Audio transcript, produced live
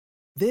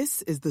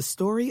This is the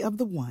story of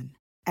the one.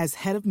 As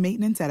head of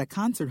maintenance at a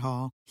concert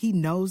hall, he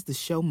knows the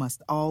show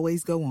must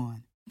always go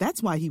on.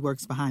 That's why he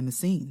works behind the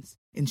scenes,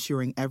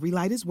 ensuring every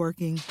light is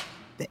working,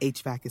 the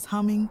HVAC is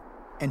humming,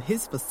 and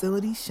his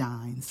facility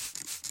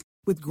shines.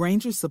 With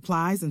Grainger's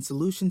supplies and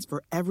solutions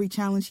for every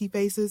challenge he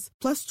faces,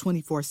 plus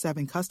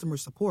 24/7 customer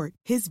support,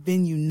 his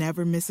venue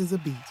never misses a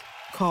beat.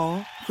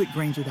 Call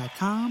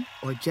quickgrainger.com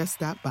or just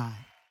stop by.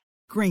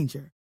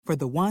 Grainger, for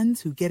the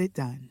ones who get it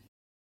done.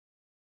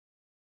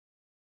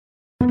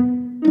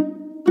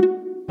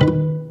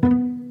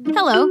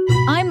 Hello,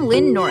 I'm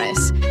Lynn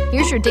Norris.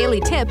 Here's your daily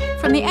tip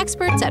from the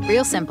experts at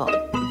Real Simple.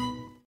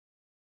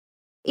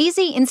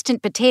 Easy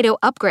Instant Potato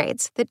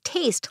Upgrades that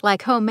Taste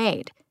Like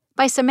Homemade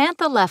by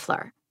Samantha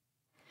Leffler.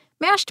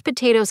 Mashed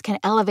potatoes can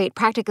elevate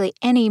practically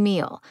any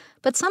meal,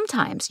 but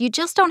sometimes you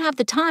just don't have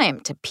the time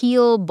to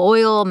peel,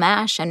 boil,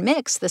 mash, and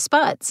mix the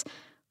spuds.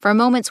 For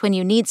moments when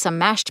you need some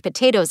mashed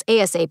potatoes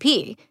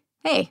ASAP,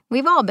 hey,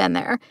 we've all been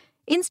there,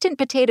 instant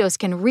potatoes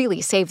can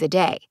really save the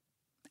day.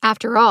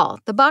 After all,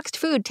 the boxed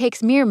food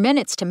takes mere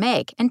minutes to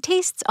make and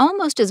tastes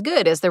almost as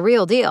good as the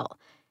real deal.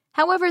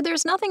 However,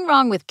 there's nothing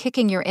wrong with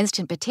kicking your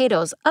instant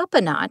potatoes up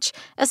a notch,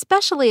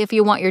 especially if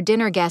you want your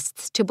dinner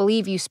guests to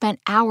believe you spent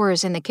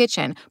hours in the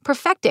kitchen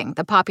perfecting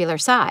the popular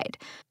side.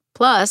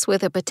 Plus,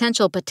 with a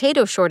potential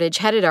potato shortage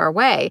headed our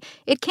way,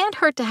 it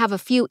can't hurt to have a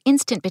few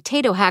instant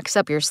potato hacks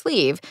up your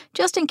sleeve,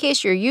 just in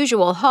case your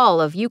usual haul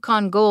of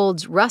Yukon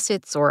Golds,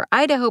 Russets, or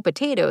Idaho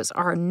potatoes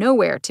are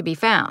nowhere to be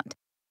found.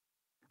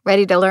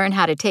 Ready to learn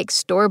how to take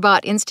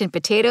store-bought instant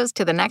potatoes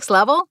to the next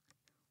level?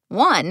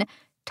 1.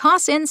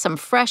 Toss in some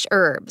fresh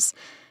herbs.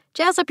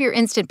 Jazz up your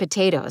instant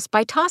potatoes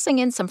by tossing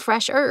in some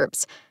fresh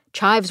herbs.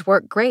 Chives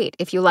work great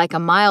if you like a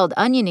mild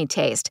oniony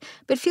taste,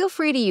 but feel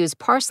free to use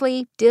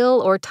parsley,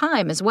 dill, or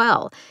thyme as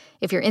well.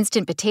 If your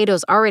instant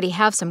potatoes already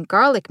have some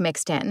garlic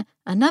mixed in,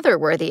 another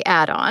worthy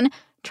add-on,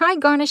 try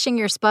garnishing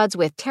your spuds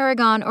with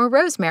tarragon or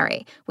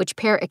rosemary, which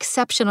pair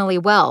exceptionally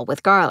well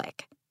with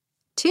garlic.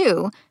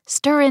 2.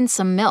 Stir in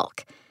some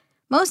milk.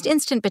 Most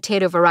instant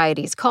potato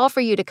varieties call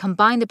for you to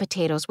combine the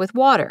potatoes with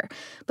water,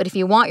 but if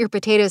you want your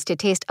potatoes to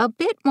taste a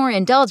bit more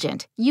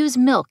indulgent, use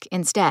milk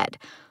instead.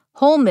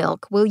 Whole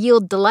milk will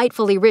yield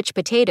delightfully rich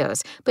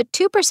potatoes, but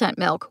 2%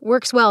 milk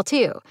works well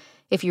too.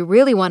 If you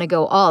really want to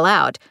go all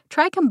out,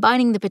 try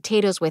combining the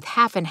potatoes with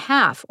half and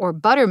half or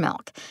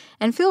buttermilk.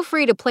 And feel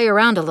free to play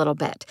around a little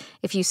bit.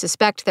 If you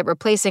suspect that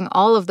replacing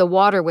all of the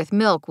water with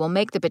milk will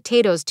make the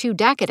potatoes too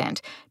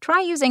decadent,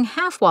 try using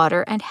half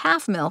water and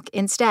half milk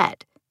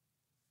instead.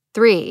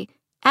 3.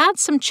 Add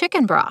some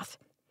chicken broth.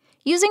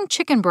 Using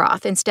chicken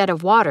broth instead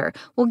of water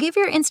will give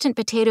your instant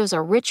potatoes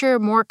a richer,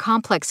 more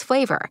complex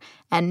flavor.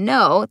 And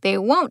no, they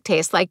won't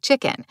taste like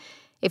chicken.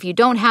 If you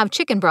don't have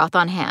chicken broth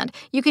on hand,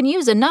 you can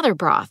use another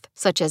broth,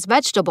 such as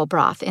vegetable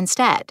broth,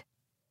 instead.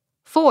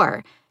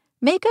 4.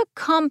 Make a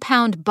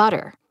compound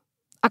butter.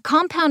 A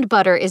compound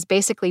butter is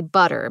basically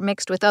butter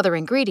mixed with other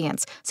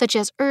ingredients, such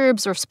as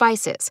herbs or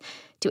spices.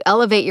 To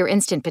elevate your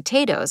instant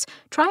potatoes,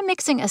 try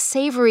mixing a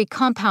savory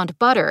compound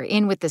butter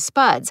in with the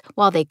spuds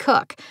while they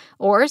cook,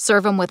 or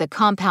serve them with a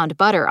compound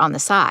butter on the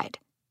side.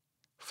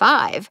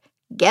 5.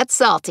 Get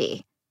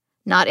salty.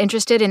 Not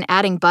interested in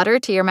adding butter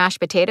to your mashed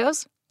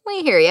potatoes?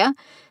 We hear ya.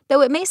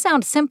 Though it may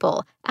sound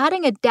simple,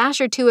 adding a dash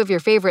or two of your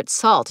favorite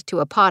salt to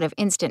a pot of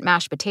instant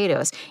mashed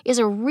potatoes is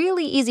a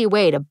really easy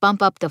way to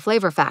bump up the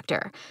flavor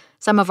factor.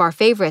 Some of our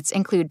favorites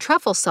include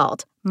truffle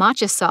salt,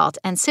 matcha salt,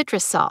 and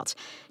citrus salt.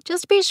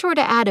 Just be sure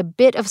to add a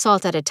bit of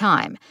salt at a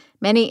time.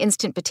 Many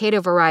instant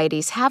potato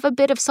varieties have a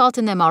bit of salt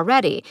in them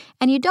already,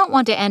 and you don't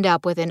want to end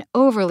up with an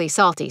overly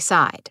salty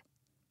side.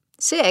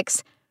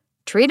 6.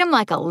 Treat them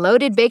like a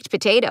loaded baked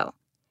potato.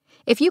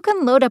 If you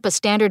can load up a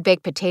standard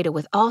baked potato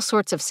with all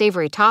sorts of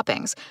savory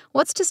toppings,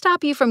 what's to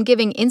stop you from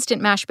giving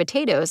instant mashed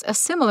potatoes a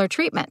similar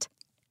treatment?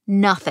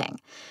 Nothing.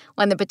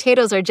 When the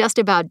potatoes are just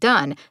about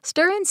done,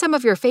 stir in some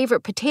of your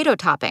favorite potato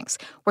toppings.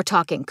 We're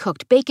talking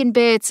cooked bacon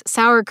bits,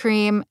 sour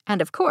cream,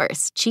 and of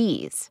course,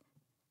 cheese.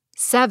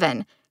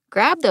 7.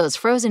 Grab those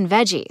frozen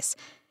veggies.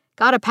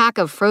 Got a pack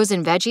of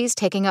frozen veggies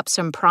taking up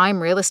some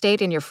prime real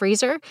estate in your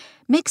freezer?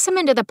 Mix them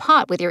into the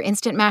pot with your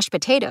instant mashed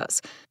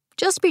potatoes.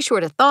 Just be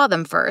sure to thaw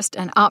them first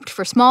and opt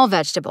for small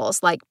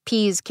vegetables like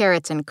peas,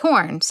 carrots, and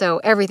corn so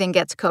everything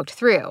gets cooked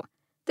through.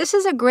 This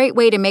is a great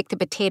way to make the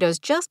potatoes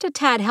just a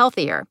tad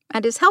healthier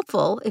and is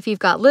helpful if you've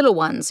got little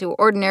ones who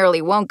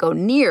ordinarily won't go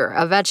near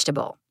a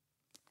vegetable.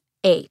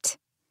 8.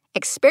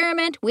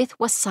 Experiment with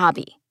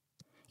wasabi.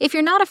 If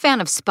you're not a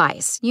fan of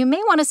spice, you may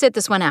want to sit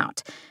this one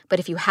out. But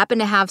if you happen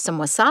to have some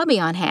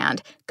wasabi on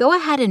hand, go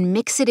ahead and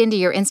mix it into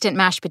your instant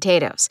mashed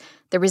potatoes.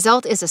 The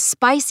result is a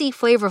spicy,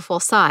 flavorful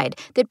side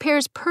that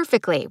pairs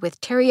perfectly with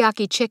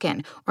teriyaki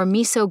chicken or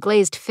miso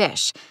glazed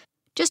fish.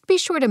 Just be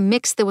sure to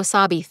mix the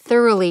wasabi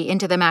thoroughly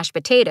into the mashed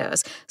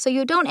potatoes so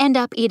you don't end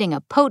up eating a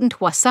potent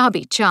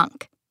wasabi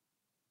chunk.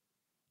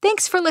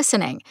 Thanks for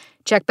listening.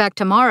 Check back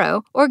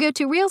tomorrow or go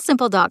to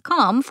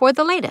realsimple.com for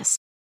the latest.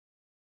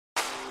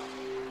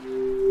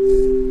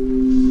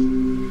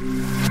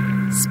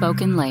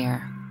 Spoken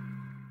Layer.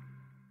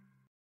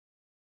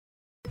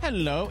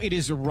 Hello, it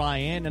is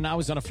Ryan, and I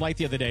was on a flight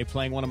the other day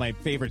playing one of my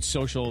favorite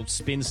social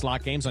spin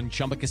slot games on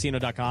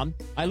ChumbaCasino.com.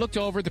 I looked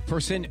over at the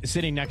person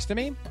sitting next to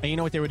me, and you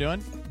know what they were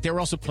doing? They were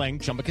also playing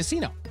Chumba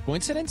Casino.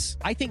 Coincidence?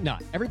 I think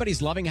not.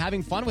 Everybody's loving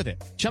having fun with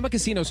it. Chumba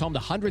Casino is home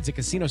to hundreds of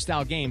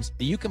casino-style games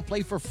that you can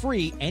play for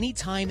free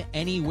anytime,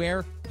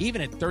 anywhere,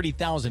 even at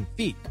 30,000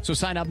 feet. So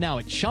sign up now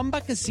at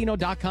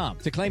ChumbaCasino.com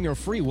to claim your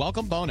free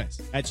welcome bonus.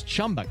 That's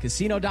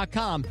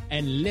ChumbaCasino.com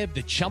and live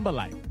the Chumba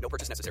life. No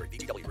purchase necessary.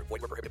 VGW. Void where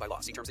prohibited by law.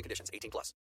 See terms and conditions. 18+.